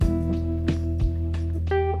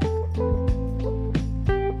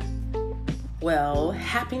Well,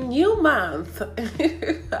 happy new month.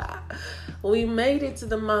 We made it to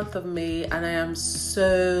the month of May and I am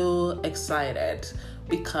so excited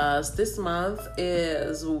because this month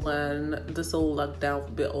is when this whole lockdown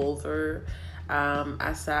will be over.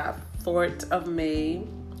 As at 4th of May,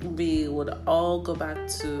 we would all go back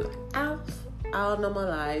to our normal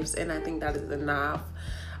lives, and I think that is enough.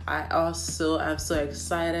 I also am so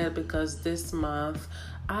excited because this month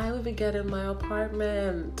I will be getting my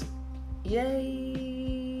apartment.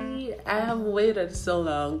 Yay! I have waited so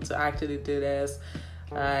long to actually do this.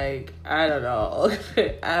 I don't know.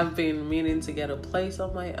 I've been meaning to get a place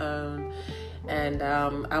of my own, and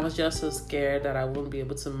I was just so scared that I wouldn't be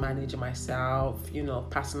able to manage myself,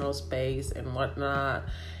 personal space and whatnot.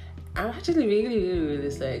 I'm actually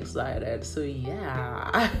really so excited. So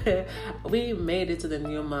yeah, we made it to the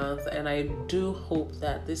new month, and I do hope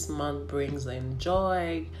that this month brings in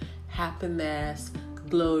joy, happiness,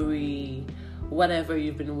 glory, whatever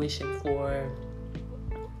you've been wishing for.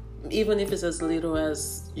 Even if it's as little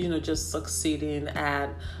as, just succeeding at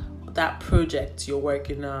that project you're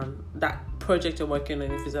working on,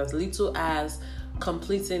 if it's as little as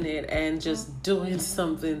completing it and just doing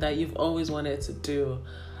something that you've always wanted to do,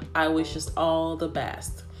 I wish us all the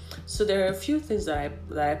best. So there are a few things that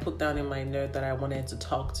I put down in my note that I wanted to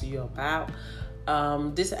talk to you about.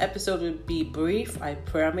 This episode will be brief, I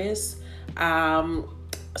promise.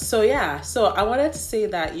 So I wanted to say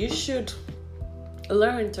that you should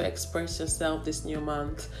learn to express yourself this new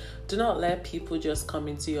month. Do not let people just come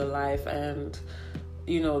into your life and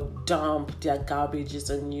dump their garbages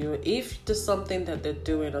on you. If there's something that they're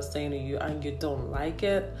doing or saying to you and you don't like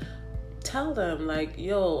it, tell them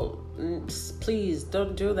please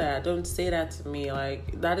don't do that. Don't say that to me.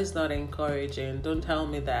 That is not encouraging. Don't tell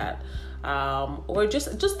me that. Or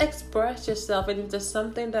just express yourself. And if there's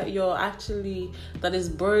something that that is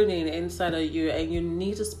burning inside of you and you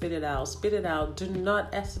need to spit it out. Do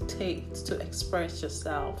not hesitate to express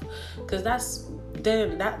yourself, because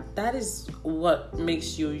that is what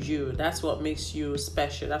makes you. That's what makes you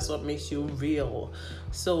special. That's what makes you real.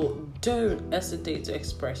 So don't hesitate to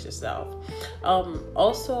express yourself.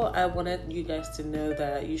 Also, I wanted you guys to know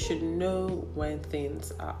that you should know when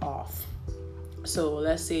things are off. So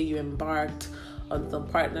let's say you embarked on some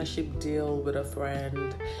partnership deal with a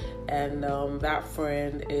friend, and that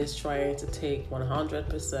friend is trying to take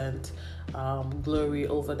 100% glory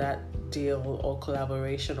over that deal or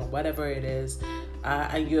collaboration or whatever it is,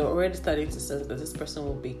 and you're already starting to sense that this person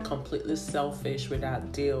will be completely selfish with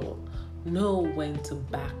that deal. Know when to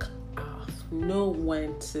back off. Know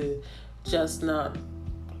when to just not,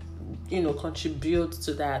 contribute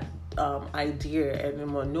to that idea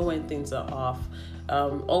anymore. Know when things are off.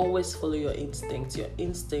 Always follow your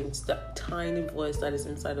instincts. That tiny voice that is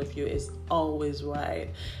inside of you is always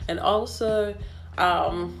right. And also,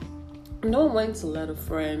 know when to let a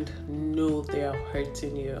friend know they are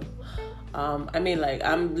hurting you. I'm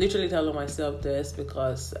literally telling myself this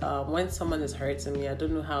because when someone is hurting me, I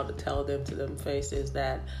don't know how to tell them to them faces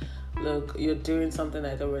that, look, you're doing something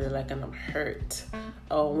I don't really like and I'm hurt.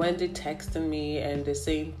 Or when they're texting me and they're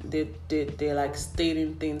saying they're like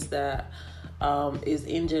stating things that is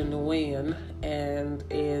ingenuine and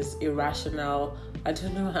is irrational, I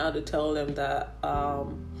don't know how to tell them that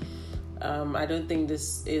I don't think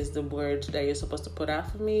this is the word that you're supposed to put out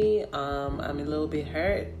for me. I'm a little bit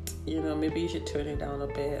hurt. Maybe you should turn it down a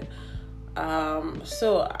bit.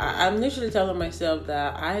 So I'm literally telling myself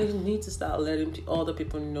that I need to start letting all the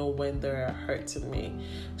people know when they're hurting me.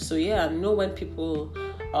 So know when people,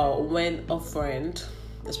 when a friend,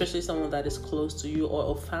 especially someone that is close to you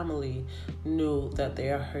or a family, know that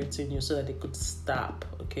they are hurting you so that they could stop.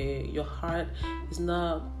 Okay, your heart is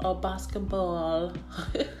not a basketball.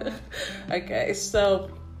 Okay, so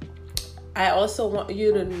I also want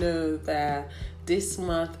you to know that this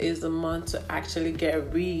month is the month to actually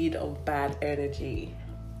get rid of bad energy.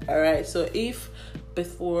 Alright, so if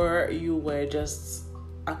before you were just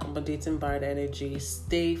accommodating bad energy,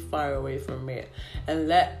 stay far away from it and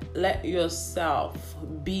let yourself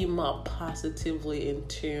be more positively in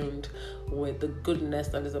tune with the goodness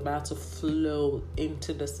that is about to flow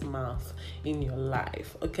into this month in your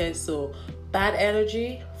life. Okay, so bad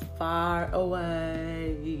energy, far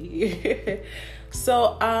away.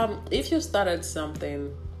 So if you started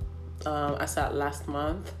something as at last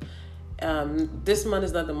month, this month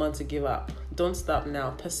is not the month to give up. Don't stop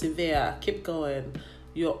now. Persevere. Keep going.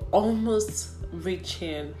 You're almost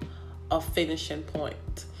reaching a finishing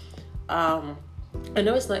point. I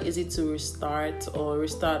know it's not easy to restart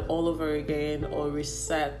all over again or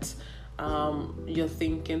reset your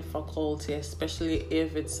thinking faculty, especially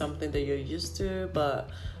if it's something that you're used to, but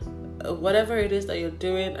whatever it is that you're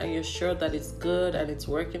doing and you're sure that it's good and it's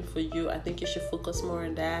working for you, I think you should focus more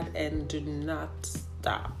on that and do not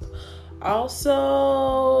stop.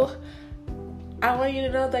 Also, I want you to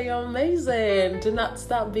know that you're amazing. Do not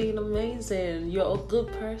stop being amazing. You're a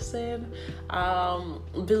good person.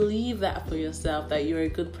 Believe that for yourself, that you're a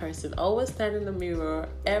good person. Always stand in the mirror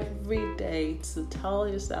every day to tell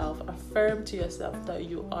yourself, affirm to yourself that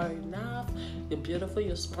you are enough. You're beautiful,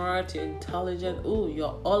 you're smart, you're intelligent. Ooh,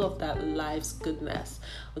 you're all of that life's goodness.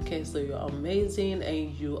 Okay, so you're amazing and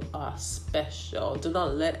you are special. Do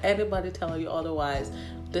not let anybody tell you otherwise.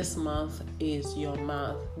 This month is your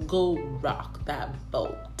month. Go rock that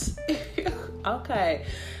boat. Okay.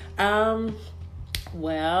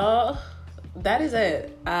 Well, that is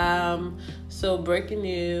it. So breaking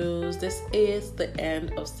news. This is the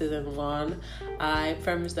end of season 1. I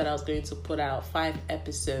promised that I was going to put out 5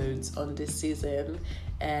 episodes on this season.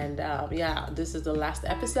 And this is the last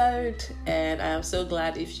episode. And I am so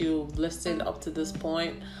glad if you've listened up to this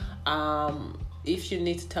point. If you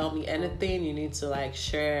need to tell me anything, you need to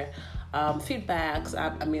share feedbacks.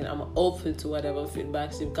 I'm open to whatever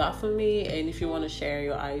feedbacks you've got for me. And if you want to share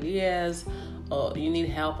your ideas or you need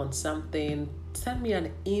help on something, send me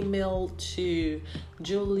an email to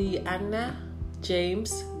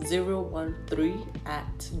Julianajames013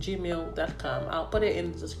 at gmail.com. I'll put it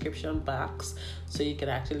in the description box so you can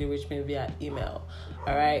actually reach me via email.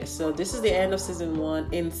 Alright, so this is the end of season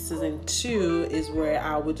 1. In season 2 is where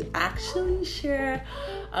I would actually share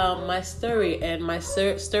my story, and my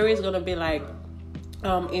story is going to be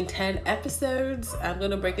in 10 episodes. I'm going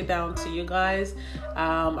to break it down to you guys.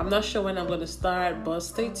 I'm not sure when I'm going to start, but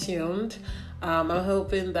stay tuned. I'm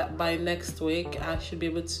hoping that by next week I should be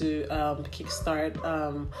able to kickstart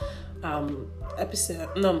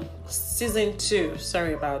season 2.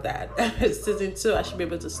 Sorry about that. Season 2 I should be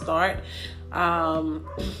able to start. And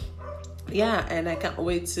I can't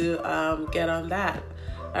wait to get on that.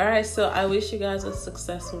 All right, so I wish you guys a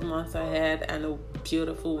successful month ahead and a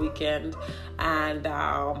beautiful weekend. And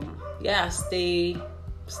stay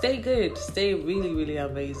good. Stay really, really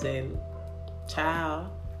amazing.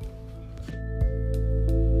 Ciao.